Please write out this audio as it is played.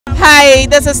Hi,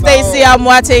 this is Stacey. I'm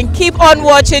watching. Keep on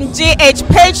watching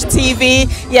GhPage TV.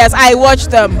 Yes, I watch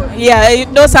them. Yeah, you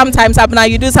know sometimes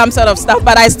you do some sort of stuff,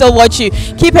 but I still watch you.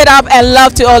 Keep it up and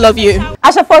love to all of you.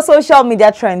 Asha for social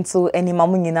media trend to any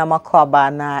mamu nyina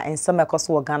makwaba na and some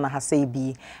ekoso Ghana ha say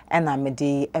bi na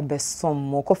mede ebesom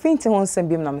mo Kofi Nti ho nsem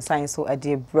bi na me sign so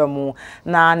ade bramo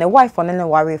na ne wife on ne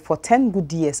worry for 10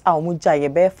 good years a omo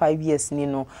gya be 5 years ni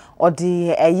no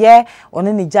odi eye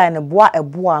one ne gya ne boa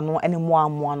eboa no ene mo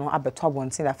amoa no abeto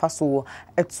abontin da fa so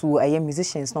etu eye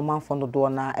musicians no man fondo do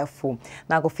na efo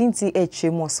na Kofi Nti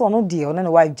echemu so no de one ne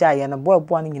wife gya ye ne boa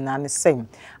eboa no nyina ne same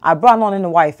abra no ne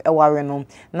wife worry no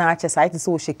na chesa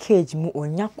so GhPage mu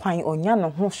onya kwan onya no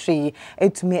ho hwe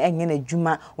etumi enye na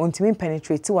dwuma ontumi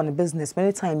penetrate on business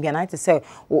many time bia na say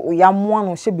ya moa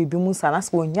no hye bibi mu sana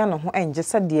so onya no ho enje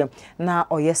sede na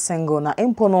oye single na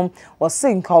empo no o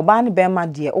sinka oba ne be ma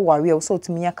de o ware o so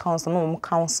otumi ya counsel no mo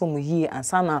counsel mu yi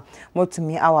ansana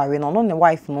motumi aware no no ne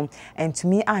wife no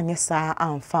entumi anye sa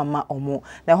amfa ma omo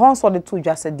na ho so de to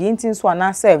dwa se de ntin so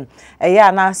ana say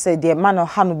eya na say de ma no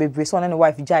ha no bebre so ne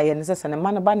wife gya ye ne se ne ma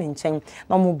no ba ne nchen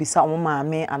no mo bisa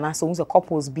maame anaso unse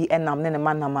couples be enam ne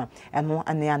manama eno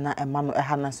ane ana emano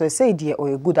ehana so say die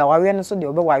o good aware no so de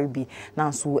obeware bi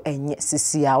nanso enye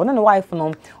sisia one ne wife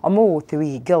no omo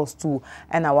 3 girls 2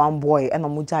 and 1 boy eno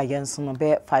mo gya yenso no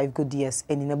be 5 good years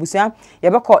eni na busia ye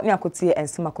be ko ne akotie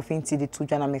ensema Kofi Nti de to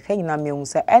dwana meka nyina me hu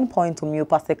say end point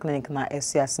homeopathic clinic na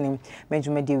esiasnim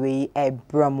medjume de we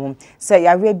ebramo say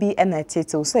yare bi ena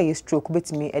tete say ye stroke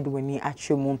betimi edwani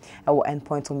atwemu e end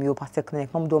point homeopathic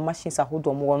clinic no do machines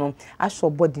ahodo mo no asho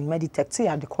body meditect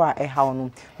ya de kwa how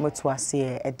no moto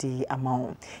ase e de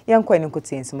amount yenkwa ni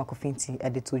nkotie nsema Kofi Nti e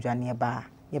de to dwane e ba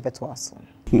ye beto aso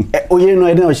oye no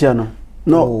e dey oshia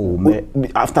no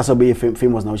after so be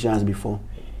famous now oshia before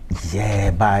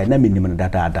yeah by na minim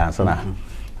data dance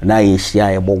na ye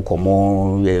shia e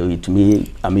bonkomo itumi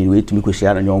I mean we itumi ko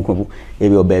shia na nyonko e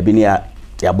be obabi ni ya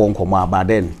bonkomo about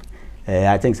then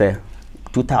I think say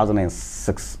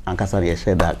 2006 ankasa ye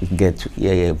share that it get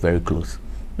very close.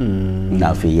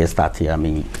 Now for years start I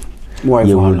mean more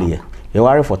you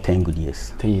worry for 10 good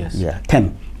years. 10 years. Yeah,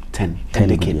 10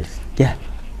 good years. Yeah.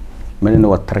 Many know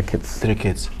what 3 kids. 3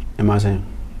 kids. Am I saying?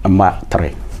 Ma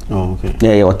 3. Oh, okay.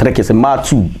 Yeah, what 3 kids. Ma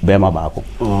 2. Bema bako.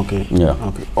 Oh, okay. Yeah.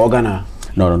 Okay. Or Ghana?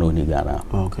 No, ni Ghana.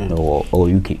 Oh, okay. No, or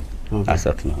UK. Okay.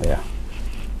 Accept now, yeah.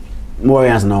 More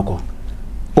years now.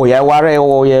 Oh yeah, worry.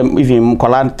 Oh yeah, even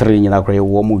Kolan 3 you know,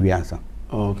 war movie answer.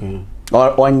 Oh, okay.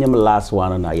 Or on your last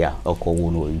one and yeah, or call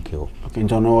one or UK. Okay,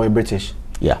 don't know British.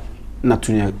 Yeah. Not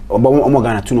too near. But more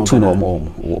Ghana, two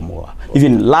more.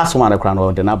 Even last one I crown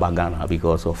or the Naba Ghana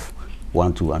because of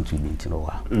 1-2 you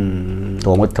know.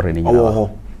 So I'm training. Oh,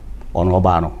 on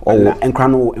Obano. Oh, and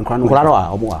Crano.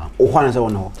 Oh, one is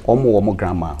on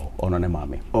grandma on a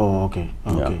mammy. Oh, okay.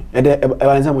 Okay.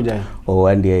 Oh,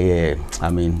 and I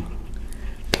mean.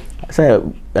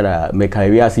 So make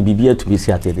I see BBA to be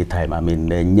see at the time. I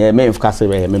mean, yeah, may have cast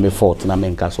away, may fault, and I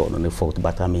mean, cast on the fault,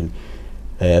 but I mean,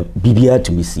 BBA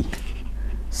to be see.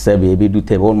 Say, baby, do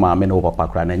take one man over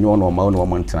Pakran, and you know, my own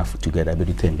woman together, be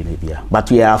the 10 baby.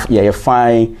 But we have, yeah,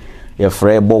 fine, your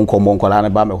friend Bonko Moncolana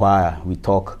Bama, why we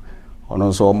talk on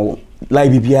also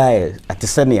like BBA at the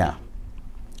senior.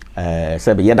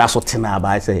 Say, yeah, that's what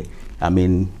I say. I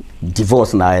mean,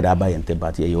 divorce now, I buy and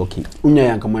but yeah, okay. Unya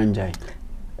yanka manjai.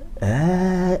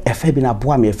 Efe bi na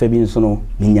boa me efe bi nso no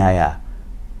minya ya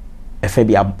efe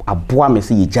bi aboa me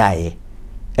se yijae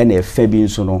ena efe bi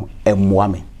nso no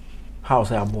emmoa me how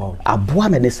say aboa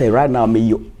me they say right now me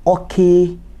you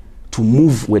okay to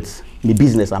move with me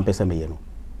business and person me you know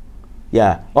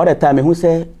yeah all the time me who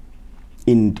say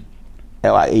in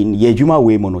yejuma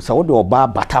way mo no say what the oba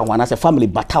bata one as a family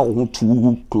bata who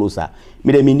too closer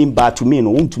me dey meaning bad to me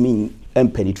no want to me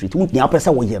penetrate want nya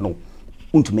person wo ye no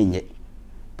want to me nye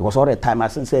because all the time I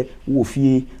say wo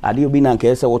fie ade obi na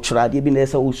nke say wo twra ade bi na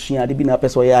say wo sua ade bi na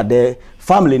person ya there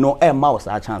family no mouse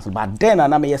a chance but then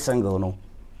na me single no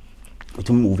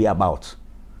to move about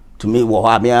to me wo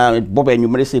ha me bob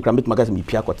enumere say kra me magazine me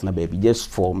pia kwatena baby just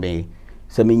for me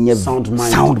say me sound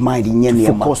mind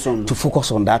to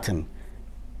focus on that and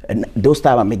those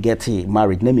time I me get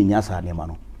married na me nya sa ne ma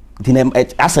no then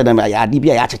I said them ade bi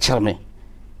ya chekere me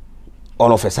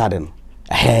all of a sudden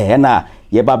na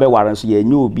ye ba be warren so ye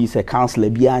nyu bi se counselor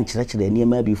bi an kire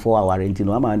niam before our warranty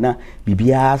no ama na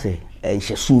bibia se hye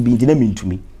su bi ndina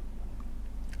mintumi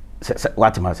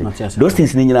what am I saying those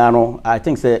things ni nyina no I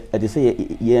think say they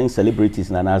say young celebrities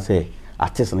na say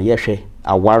artists na ye hwe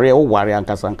aware o ware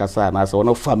ankasa na say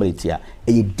one family tia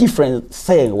a different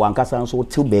saying wankasa so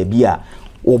till baby a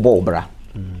wo bo bra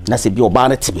na say bi oba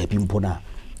na te baby mpo na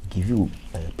give you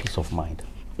peace of mind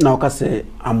Now, can say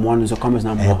I'm one is a comments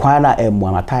now. Quite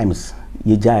at times,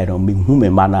 you jai on me whom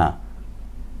a manner.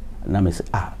 And I say,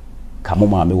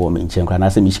 come on, me woman, Chenka, and I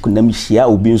say, Miss Kunamishia,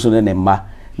 Ubinson and Ma,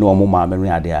 no more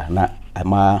mamma there. Now,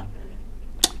 I'm a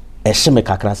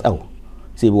shemeka class out.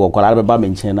 Say, we will call out about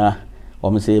Menchena,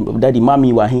 or say, Daddy,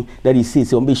 Mammy, why he, Daddy says,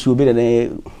 so be sure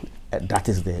that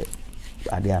is the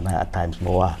idea at times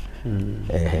more.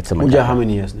 How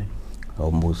many years now?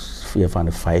 Almost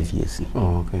 5 years.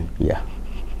 Oh, okay. Yeah.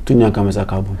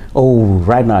 Oh,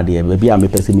 right now, dear, maybe I'm a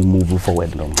person move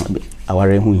forward. I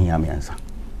worry who he am answer.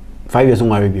 5 years on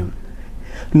worry.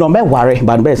 No, me worry,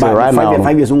 but best right now.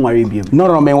 5 years on worry.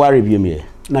 No, me worry me.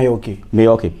 Now you okay? Me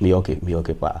okay,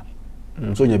 pa.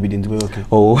 So you be doing okay.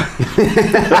 Oh.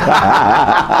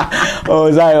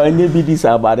 Oh, Zion, I need be this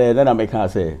about it. Then I make her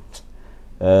say,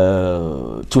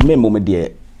 to me, moment dear,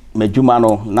 me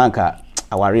jumano nanka.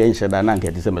 Our reaction that nanka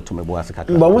December to me boas.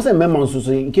 But what's a memo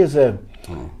so in case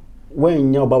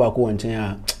when your baba go and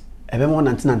chair. Everyone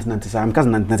 1990, I'm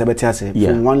cousin 1990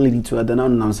 from one lady to another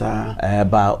announcer.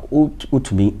 But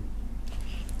to me,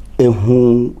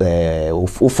 who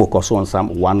focus on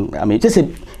some one. I mean, just say,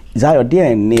 Zion dear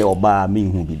and near or bar me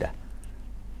who be that.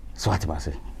 So what I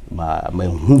say, my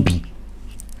who be.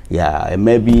 Yeah,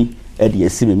 maybe Eddie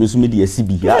Simi, Miss Media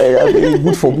CB.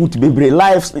 Good for good to be brave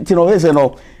lives, you know, yes, and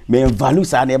all. May value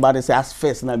anybody say as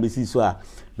first na besi so a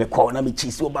me call na me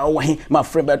chise oba won my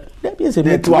friend but that be say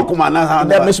me to akoma na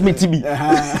that miss me tibi e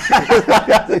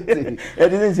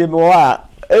didn't say me wa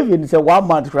even say 1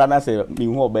 month kra na say me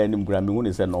hu oba nim kra me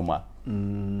hu say normal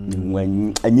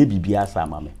when anya bibia sa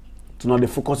ma me to know the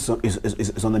focus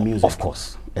is on the music, of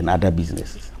course, and other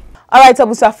businesses. All right,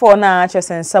 Abusa for na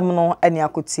chesen samno eni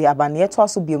akuti abane to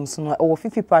aso biom so no o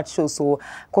 50 part show so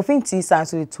Kofi Nti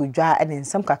sanso to dwa eni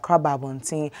nsam kakra ba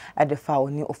bonten e de fa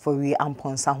oni Ofori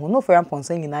Amponsah ho no Ofori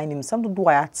Amponsah nyina nim sam do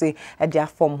wa ate e de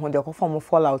afom ho de ko form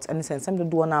fallout eni sensam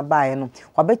do na baaye no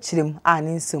wa be kirem a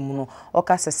ni nsem no o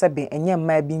ka sesebe enye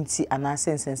mma bi nti ana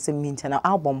sensensem mi nti na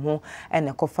album ho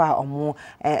ene ko fa omo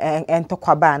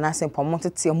entokwa ba na sempom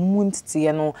tete mu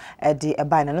ntete no e de e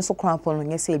ba na no so kranpo no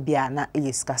nyese bia na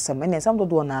eyiskasem ene sam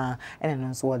do na ene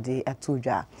no so de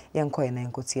atudwa yenko ye na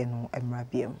enkotie no emra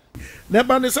biem na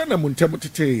ba ne sana muntem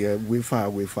tete we fa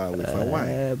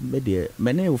why me de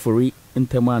many Ofori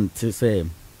interment say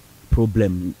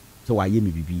problem so why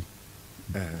me bibi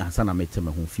ansa na mete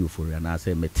me ho fi Ofori na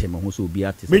say mete me ho so obi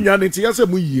ate me nya ne tie say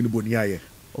mu yi ne boni aye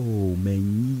oh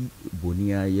manyi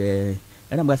boni aye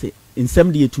and I'm gonna say in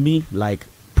some day to me like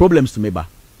problems to me ba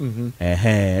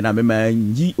na me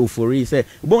manyi Ofori say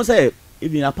bon say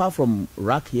even apart from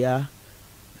rack here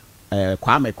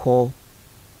Kwame call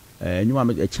nyuma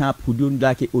me champ who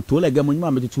like otolega mo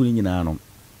nyuma me tutu ni nyina no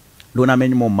do na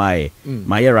menyo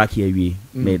my rack here we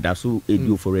me da so edi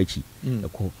Ofori achi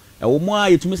eko wo mo a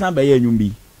yetumi san ba ye anyum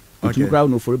bi yetumi crowd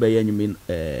no Ofori ba ye anyum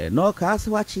no cast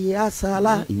watch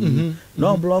asala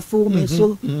no bluff me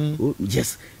so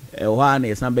yes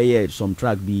one san ba ye some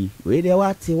track bi we dey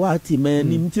wati man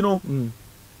nimti no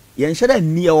yen shada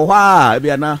ni e wo ha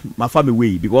bia na ma fa me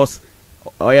way because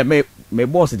yeah me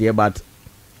boss there but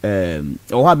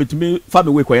o ha betumi fa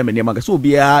me way ko ye me nema so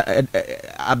bia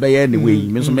abaye ni way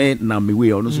me so me na me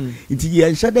way ono so nti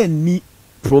yen shada ni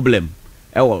problem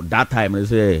that time they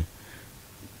say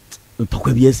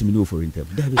tokwa bi esi me no for intem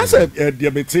I said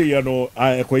the mete you know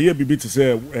akoye bibi to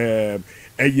say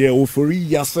eye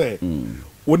Ofori ya say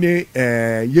one ye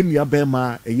nua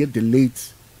bema eye the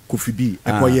late Kofi B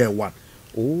akoye one.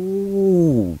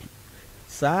 Oh,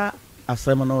 sa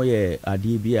asem no ye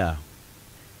ade bia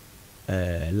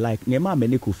like nema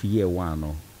many Kofi ye one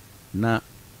no na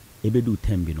ebedu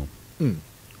 10 bi no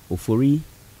Ofori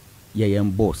ye yem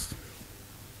boss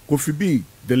Kofi B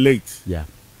the late yeah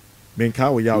menka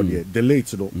wo ya there the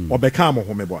late no obeka mo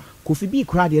homebo Kofi B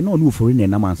crowd ye no Ofori na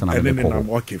nam ansa na be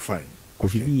okay fine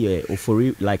Kofi B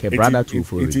Ofori like a brother to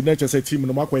Ofori it nature say team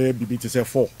no makoye bibi to say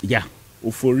 4 yeah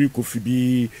Ofori Kofi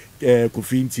B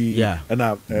Kofi Nti and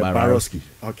Baroski.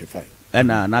 Okay, fine. And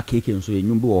na keke so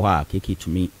enyum bi wo ha keke to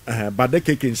me. But the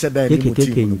keke said that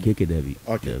keke David.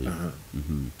 Okay.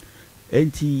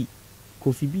 Enti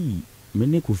Kofi B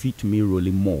me Kofi to me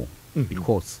rolling more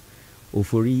because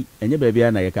Ofori enye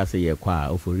bia na ye ka say ye kwa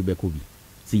Ofori be ko bi.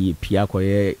 See ye pia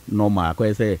koye normal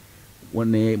koye say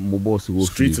one mo boss wo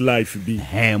street life be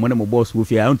when mo boss wo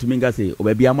fi I want to me say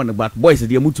obabi am but boys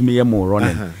dey mu to me more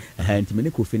running and me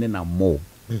Kofi na more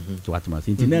so what ma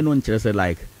say nti no nkyere say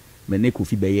like me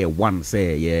Kofi be ye one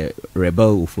say ye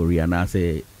rebel Ofori na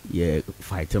say ye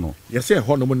fight no ye say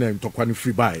ho no mo na ntokwa no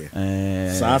free buy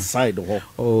sa side ho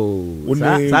oh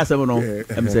sa say no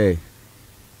am say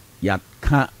ya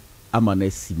ka amana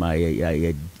si ma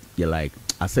ye like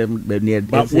asem be near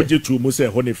but would you to mo say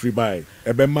honey free buy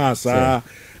e be ma sa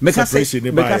separation ni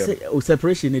buy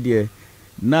separation ni there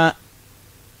na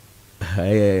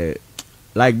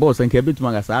like boss and ke bitu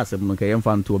manga sa asem no ke yem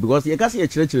fan to because ye ka se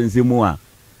chire nzemu a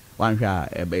wan hwa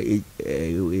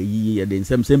yi the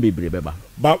same bebre beba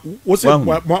but what's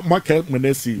what can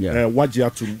menesi waji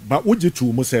atum but would you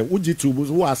to mo say would you to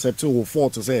who accept who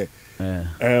fault to say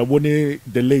woni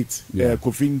the late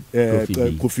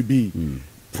Kofi B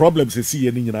problems you see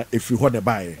any nyina if you want to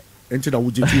buy enti na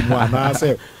woji tu mu ana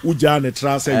say woja ne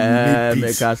tra say you need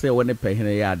peace make say woni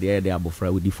pehene ya de abofra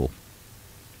wodi fo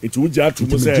it woja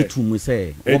tu mu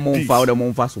say wo mo fa wo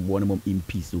mo fa so bo ne mo in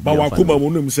peace but wa kuma mo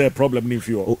nim say problem ni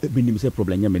fi o be nim say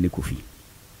problem nya me ne Kofi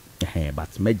but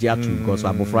meja tu because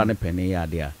abofra ne pehene ya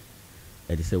de a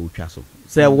e de say wotwa so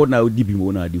say wo na odi bi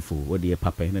mo na adi fo wo de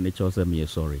papa ne cho say me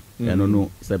sorry e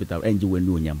no say bita enje wani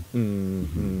onyam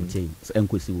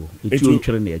enkwesi wo etu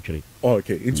twere na etwere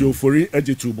okay into Ofori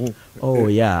ejitu mu oh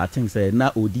yeah I think say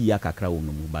na odi ya kakra wo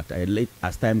no mu but late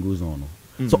as time goes on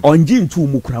so onji ntu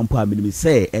mu krampo a me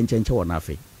say enchenche wo na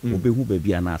afi obehu ba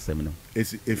bia na asem no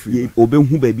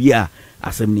obehu ba bia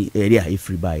asem ni area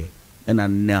efri bae na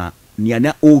na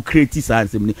o create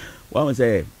science ni one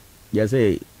say you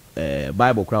say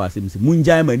Bible crowd asem si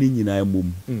munjai mani nyina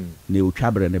mom na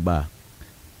otwabre ne ba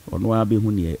ono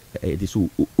abehu ne e so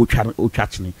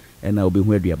otwachne na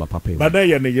obehu aduaba papa ba na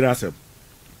ye ne yira asem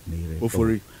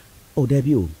Ofori oh there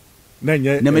be o na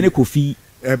nye na me ne Kofi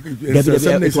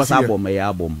it was album yeah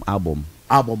album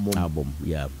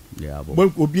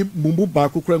obi mumbu ba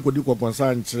kokura nkodi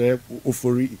Amponsah nkyere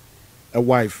Ofori a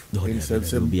wife in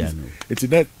some it's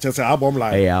that just album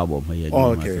like album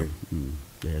okay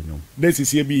no this is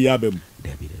here be album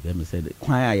there me said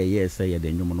kwan aye say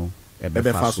the nwom no e be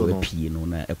fa so pie no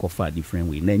na e kofa different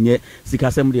way na nye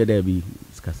sikasem there be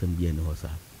sikasem bia no hosa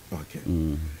okay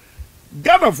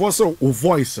Ghana for so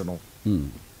voice no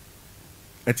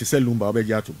et say lumba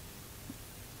obeji atum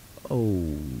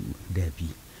oh there be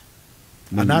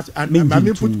and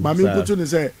mami put ni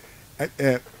say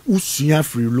usua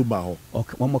free lumba ho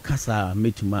okay one more kasa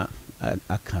metuma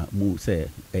aka mu say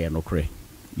e no kre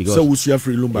because so usua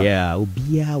free lumba yeah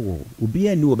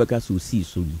obia ni obeka so si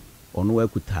so yi ono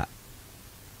akuta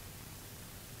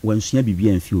wansua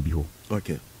bibia mfi obi ho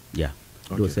okay yeah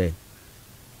do say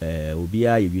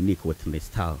obia you unique with the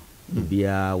style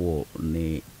obia wo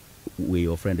ne we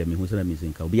your friend me hu say na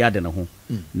music obia de na ho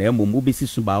na emom obesi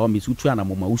so ba o me su tu ana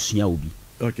moma usua obi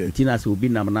okay tina se obi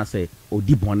nam na say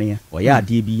odi bone o ya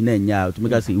ade bi na nya to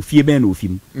make say ofie ben na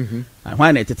ofim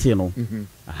hwan na tete no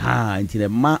aha ntina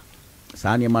ma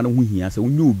saa ne ma no hu hia say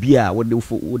onyu obi a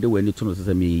wode wani to no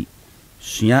say me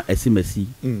sua asimasi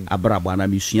abrabo na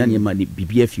me sua ne ma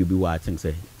bibia fi obi wa think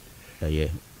say yeah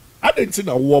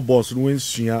adentina war boss no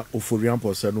ensua Ofori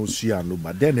Amponsah no sua no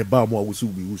ma den ne ba mo a wo su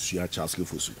bi usua Charles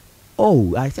Kefosu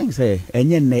oh I think say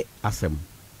enye ne asem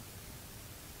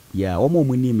yeah omo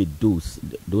mo ni me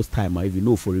those time I even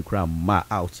know for recram ma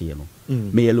out here no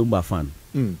me Lumba fan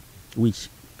which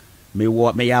me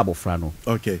yabo fra no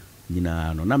okay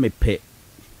nyina no na me pe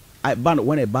I ban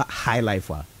when about high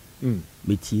life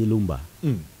me tie Lumba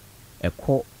e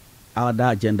ko other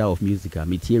agenda of music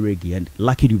me tie reggae and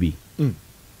Lucky Dube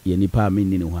ye nipa me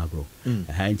ni ne ho agro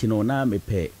nti no na me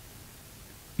pe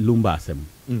Lumba asem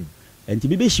nti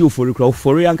bi be shi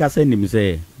Ofori ankasa nim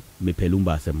say me pe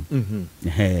Lumba asem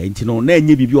nti no na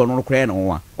enye bibi ono no kra na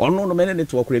ho a ono no me ne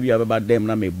to kra bi abeba dem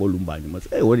na me bo Lumba nyum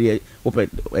say what dey open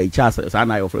Charles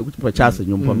sana your friend put Charles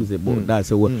nyum pom say bo that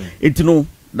say what nti no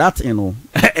that you know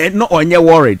no onye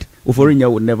worried Ofori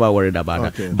nya would never worried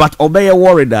about that but obey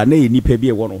worried na nipa bi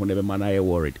e wo no ho na be man na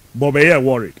worried but be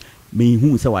worried me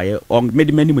hu say why on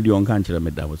many me dey on kan kire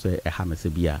me da wo say e ha me say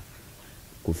bia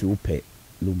Kofi wo pe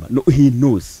Lumba no he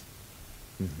knows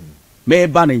me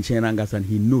ban in China and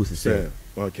he knows say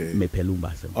okay me pe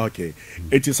Lumba say okay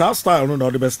it is our style no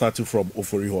the best starting from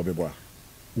Ofori ho be boa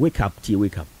wake up uti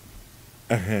wake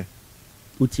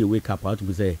up out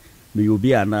to say me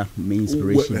obi ana me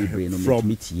inspiration be no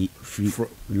me tie free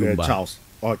Lumba Charles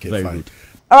okay very fine good.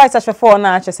 All right, such a for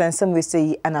na chesensem we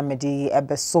say anamedi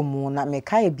ebesomu na me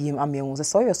kai biem amenu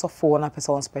so you so for na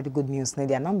person spread the good news na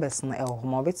their numbers na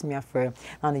homa betimi afre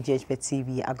na the GhPage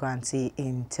TV agranti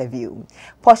interview.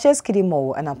 Porsche's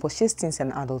Kidimo and Porsche's teens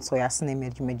and adults so yasne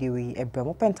medjumediwi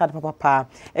ebremo pentad papa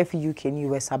if UK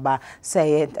and US aba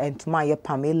say it and to my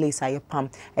pam lace ay pam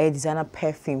a designer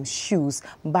perfume shoes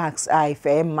bags I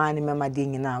fair man mema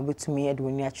ding na betumi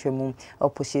edwoni atwemu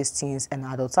Porsche's teens and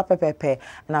adults apepepe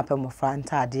na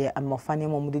apemofranta ade amofane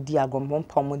momude di agom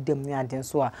pom dem ne ade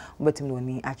so a obetim no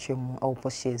ni atwemu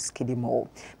Porsche's Kidimo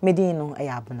medin no e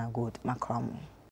abuna good makram.